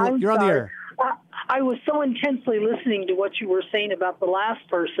the air. I was so intensely listening to what you were saying about the last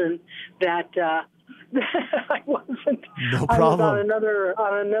person that I wasn't. No problem. I was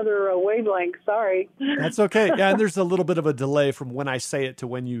on another wavelength. Sorry. That's okay. Yeah, and there's a little bit of a delay from when I say it to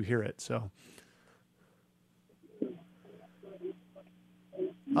when you hear it. So,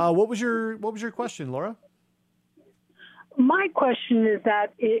 what was your question, Laura? My question is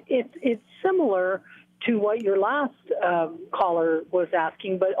that it's similar to what your last caller was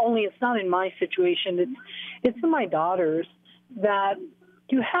asking, but only it's not in my situation. It's in my daughter's. That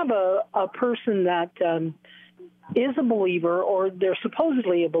you have a person that is a believer, or they're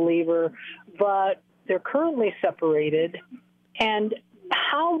supposedly a believer, but they're currently separated. And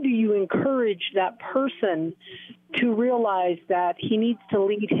how do you encourage that person to realize that he needs to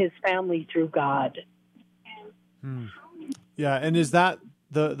lead his family through God? Yeah, and is that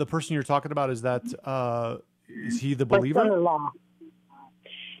the person you're talking about? Is he the believer? My son-in-law.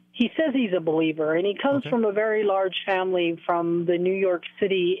 He says he's a believer, and he comes from a very large family from the New York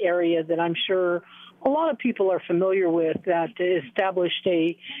City area that I'm sure a lot of people are familiar with, that established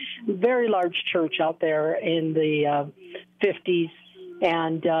a very large church out there in the 50s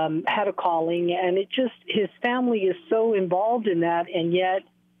and had a calling. And his family is so involved in that, and yet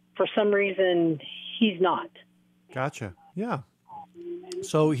for some reason he's not. Gotcha. Yeah.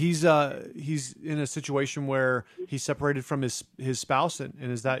 So he's in a situation where he's separated from his spouse, and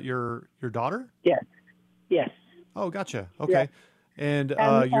is that your daughter? Yes. Yes. Oh, gotcha. Okay. Yes. And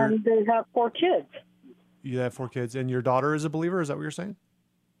they have 4 kids. You have 4 kids, and your daughter is a believer. Is that what you're saying?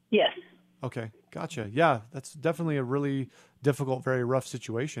 Yes. Okay. Gotcha. Yeah, that's definitely a really difficult, very rough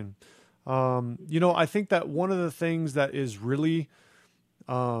situation. I think that one of the things that is really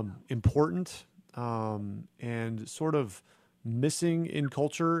important and sort of missing in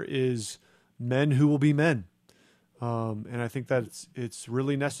culture is men who will be men. And I think that it's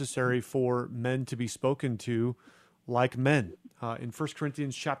really necessary for men to be spoken to like men. In 1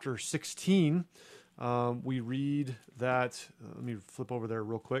 Corinthians chapter 16, we read that, let me flip over there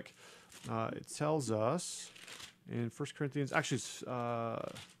real quick. It tells us in 1 Corinthians, actually,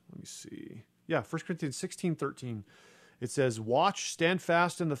 let me see. Yeah, 1 Corinthians 16:13. It says, "Watch, stand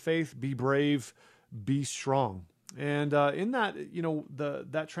fast in the faith, be brave, be strong." And in that,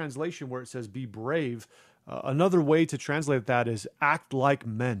 that translation where it says "be brave," another way to translate that is "act like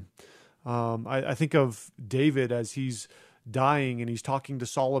men." I think of David as he's dying and he's talking to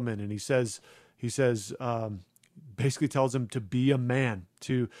Solomon, and he says, basically tells him to be a man,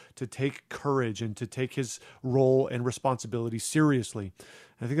 to take courage and to take his role and responsibility seriously.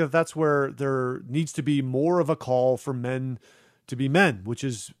 And I think that's where there needs to be more of a call for men to be men, which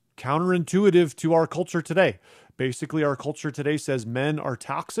is counterintuitive to our culture today. Basically, our culture today says men are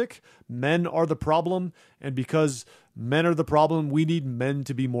toxic, men are the problem, and because men are the problem, we need men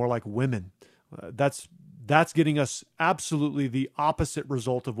to be more like women. That's getting us absolutely the opposite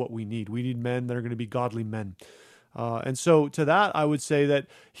result of what we need. We need men that are going to be godly men. And so to that, I would say that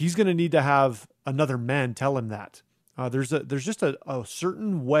he's going to need to have another man tell him that. There's just a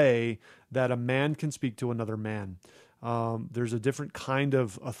certain way that a man can speak to another man. There's a different kind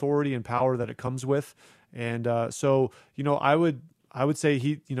of authority and power that it comes with. And so, I would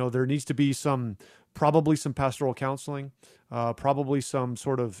say there needs to be probably some pastoral counseling, probably some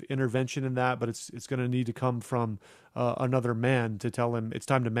sort of intervention in that, but it's going to need to come from another man to tell him it's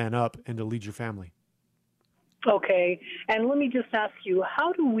time to man up and to lead your family. Okay. And let me just ask you,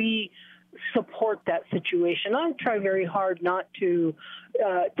 how do we support that situation? I try very hard not to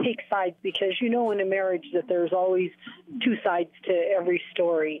take sides, because in a marriage that there's always 2 sides to every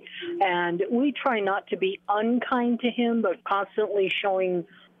story. And we try not to be unkind to him, but constantly showing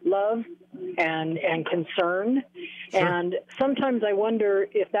love and concern. Sure. And sometimes I wonder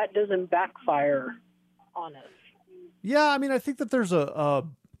if that doesn't backfire on us. Yeah, I mean, I think that there's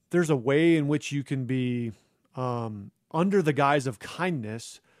a way in which you can be under the guise of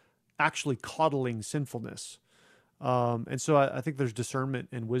kindness actually coddling sinfulness. And so I think there's discernment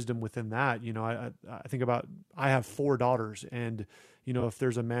and wisdom within that. I think about, I have 4 daughters, and, if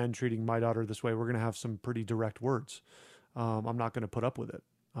there's a man treating my daughter this way, we're going to have some pretty direct words. I'm not going to put up with it.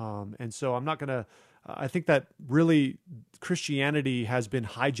 And so I'm not going to, I think that really Christianity has been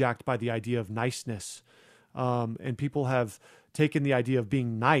hijacked by the idea of niceness. And people have taken the idea of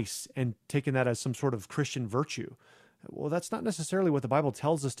being nice and taken that as some sort of Christian virtue. Well, that's not necessarily what the Bible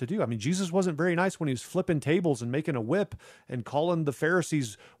tells us to do. I mean, Jesus wasn't very nice when he was flipping tables and making a whip and calling the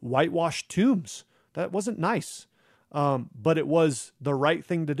Pharisees whitewashed tombs. That wasn't nice. But it was the right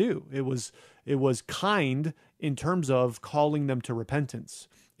thing to do. It was kind in terms of calling them to repentance.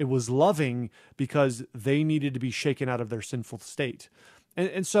 It was loving because they needed to be shaken out of their sinful state.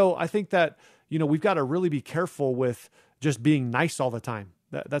 And so I think that, we've got to really be careful with just being nice all the time.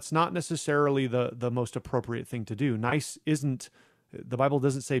 That's not necessarily the most appropriate thing to do. Nice isn't, the Bible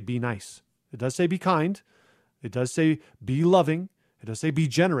doesn't say be nice. It does say be kind. It does say be loving. It does say be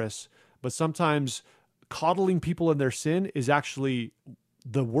generous. But sometimes coddling people in their sin is actually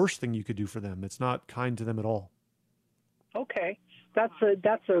the worst thing you could do for them. It's not kind to them at all. Okay. That's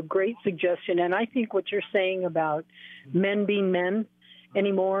a great suggestion. And I think what you're saying about men being men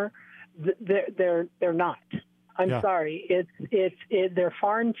anymore, they're not. I'm sorry. They're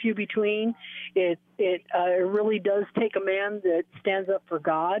far and few between. It really does take a man that stands up for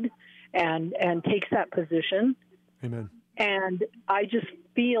God and takes that position. Amen. And I just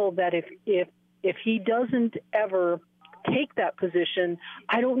feel that if he doesn't ever take that position,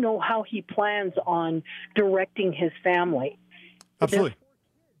 I don't know how he plans on directing his family. Absolutely.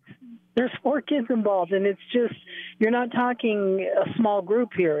 There's 4 kids involved, and it's just, you're not talking a small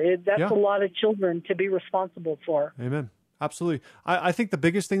group here. That's a lot of children to be responsible for. Amen. Absolutely. I think the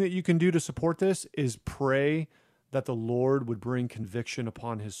biggest thing that you can do to support this is pray that the Lord would bring conviction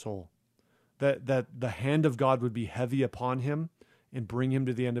upon his soul, that the hand of God would be heavy upon him and bring him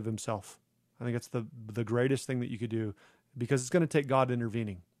to the end of himself. I think that's the greatest thing that you could do, because it's going to take God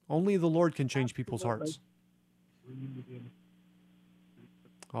intervening. Only the Lord can change people's hearts.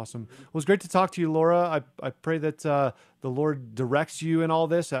 Awesome. Well, it was great to talk to you, Laura. I pray that the Lord directs you in all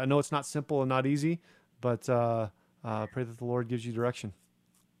this. I know it's not simple and not easy, but I pray that the Lord gives you direction.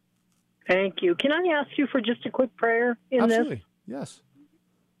 Thank you. Can I ask you for just a quick prayer in Absolutely. this? Yes.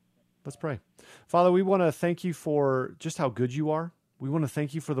 Let's pray. Father, we want to thank you for just how good you are. We want to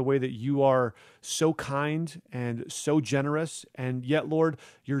thank you for the way that you are so kind and so generous, and yet, Lord,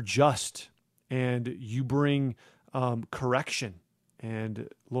 you're just, and you bring correction. And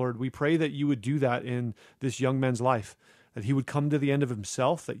Lord, we pray that you would do that in this young man's life, that he would come to the end of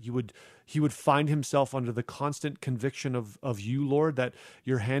himself, that he would find himself under the constant conviction of you, Lord, that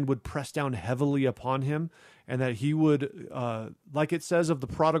your hand would press down heavily upon him, and that he would, like it says of the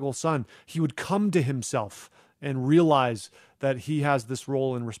prodigal son, he would come to himself and realize that he has this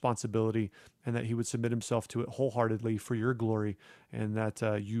role and responsibility, and that he would submit himself to it wholeheartedly for your glory, and that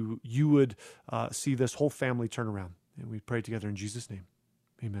you would see this whole family turn around. And we pray together in Jesus' name.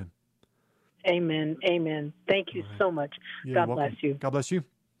 Amen. Amen. Amen. Thank you so much. God bless you. God bless you.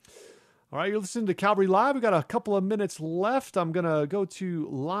 All right, you're listening to Calvary Live. We got a couple of minutes left. I'm going to go to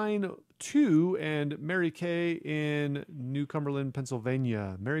line 2 and Mary Kay in New Cumberland,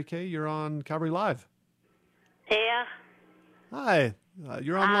 Pennsylvania. Mary Kay, you're on Calvary Live. Yeah. Hi.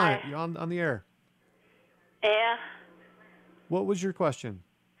 You're online. You're on the air. Yeah. What was your question?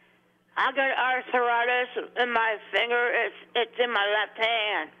 I got arthritis in my finger. It's in my left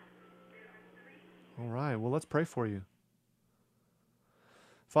hand. All right. Well, let's pray for you.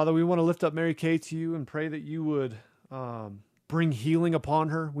 Father, we want to lift up Mary Kay to you and pray that you would bring healing upon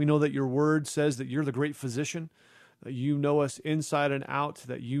her. We know that your word says that you're the great physician, that you know us inside and out,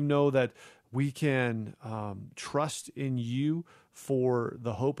 that you know that we can trust in you for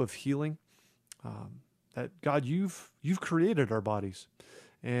the hope of healing. That God, you've created our bodies.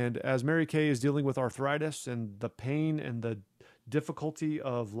 And as Mary Kay is dealing with arthritis and the pain and the difficulty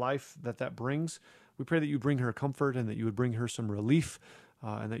of life that brings, we pray that you bring her comfort and that you would bring her some relief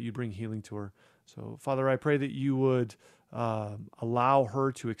and that you bring healing to her. So, Father, I pray that you would allow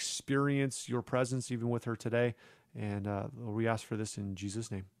her to experience your presence even with her today. And we ask for this in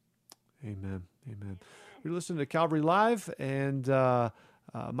Jesus' name. Amen. Amen. You're listening to Calvary Live, and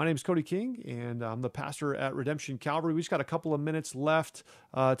my name is Cody King, and I'm the pastor at Redemption Calvary. We just got a couple of minutes left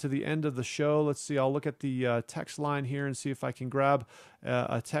to the end of the show. Let's see. I'll look at the text line here and see if I can grab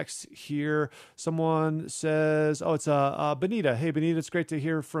a text here. Someone says, it's Benita. Hey, Benita, it's great to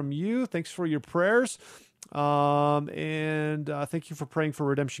hear from you. Thanks for your prayers. And thank you for praying for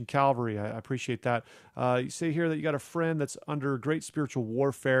Redemption Calvary. I appreciate that. You say here that you got a friend that's under great spiritual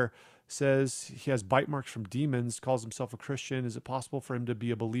warfare. says he has bite marks from demons, calls himself a Christian. Is it possible for him to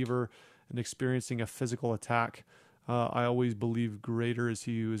be a believer and experiencing a physical attack? I always believe greater is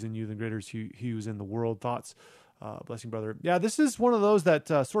he who is in you than greater is he who is in the world. Thoughts? Blessing, brother. Yeah, this is one of those that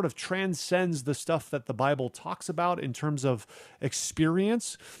sort of transcends the stuff that the Bible talks about in terms of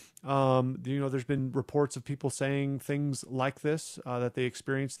experience. There's been reports of people saying things like this, that they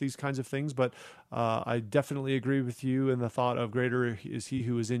experience these kinds of things, but I definitely agree with you in the thought of greater is he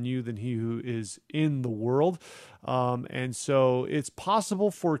who is in you than he who is in the world. And so it's possible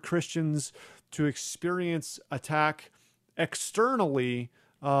for Christians to experience attack externally,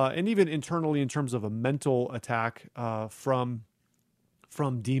 and even internally in terms of a mental attack from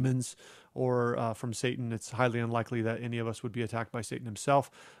demons or from Satan. It's highly unlikely that any of us would be attacked by Satan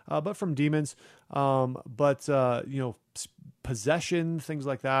himself, but from demons. Possession, things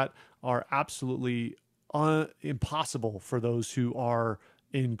like that are absolutely impossible for those who are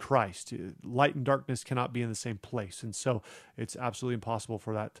in Christ. Light and darkness cannot be in the same place. And so it's absolutely impossible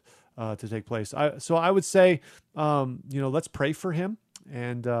for that to take place. So I would say, let's pray for him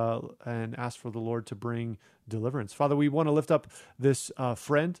and ask for the Lord to bring deliverance. Father, we want to lift up this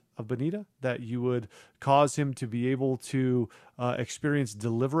friend of Benita, that you would cause him to be able to experience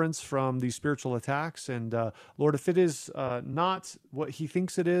deliverance from these spiritual attacks. And Lord, if it is not what he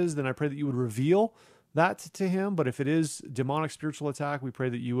thinks it is, then I pray that you would reveal that to him. But if it is demonic spiritual attack, we pray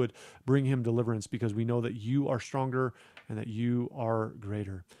that you would bring him deliverance, because we know that you are stronger and that you are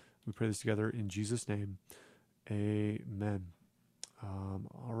greater. We pray this together in Jesus' name. Amen.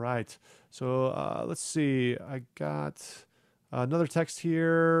 All right. So let's see. I got another text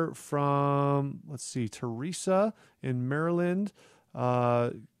here from, Teresa in Maryland.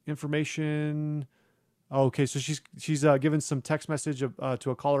 Information. Okay, so she's given some text message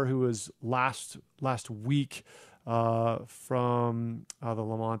to a caller who was last week from the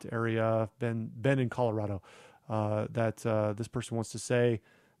Lamont area, Ben in Colorado. That this person wants to say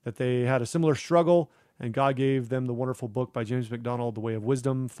that they had a similar struggle, and God gave them the wonderful book by James MacDonald, The Way of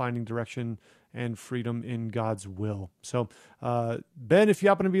Wisdom, Finding Direction and Freedom in God's Will. So, Ben, if you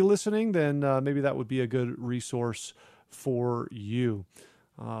happen to be listening, then maybe that would be a good resource for you.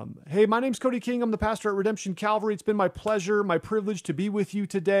 Hey, my name's Cody King. I'm the pastor at Redemption Calvary. It's been my pleasure, my privilege to be with you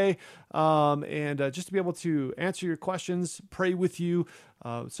today, and just to be able to answer your questions, pray with you.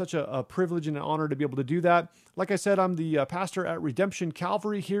 Such a privilege and an honor to be able to do that. Like I said, I'm the pastor at Redemption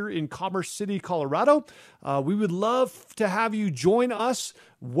Calvary here in Commerce City, Colorado. We would love to have you join us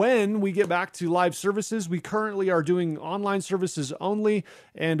when we get back to live services. We currently are doing online services only,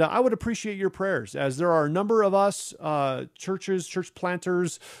 and I would appreciate your prayers, as there are a number of us, churches, church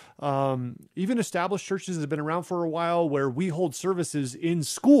planters, even established churches that have been around for a while, where we hold services in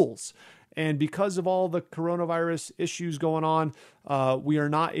schools. And because of all the coronavirus issues going on, we are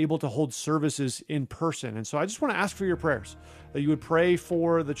not able to hold services in person. And so I just want to ask for your prayers, that you would pray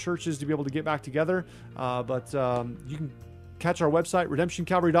for the churches to be able to get back together. But you can catch our website,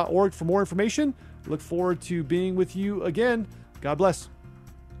 redemptioncalvary.org, for more information. Look forward to being with you again. God bless.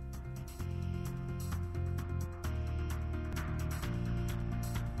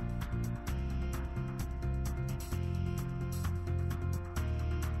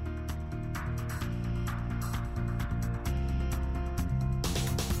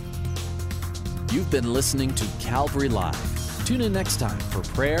 You've been listening to Calvary Live. Tune in next time for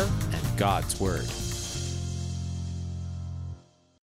prayer and God's Word.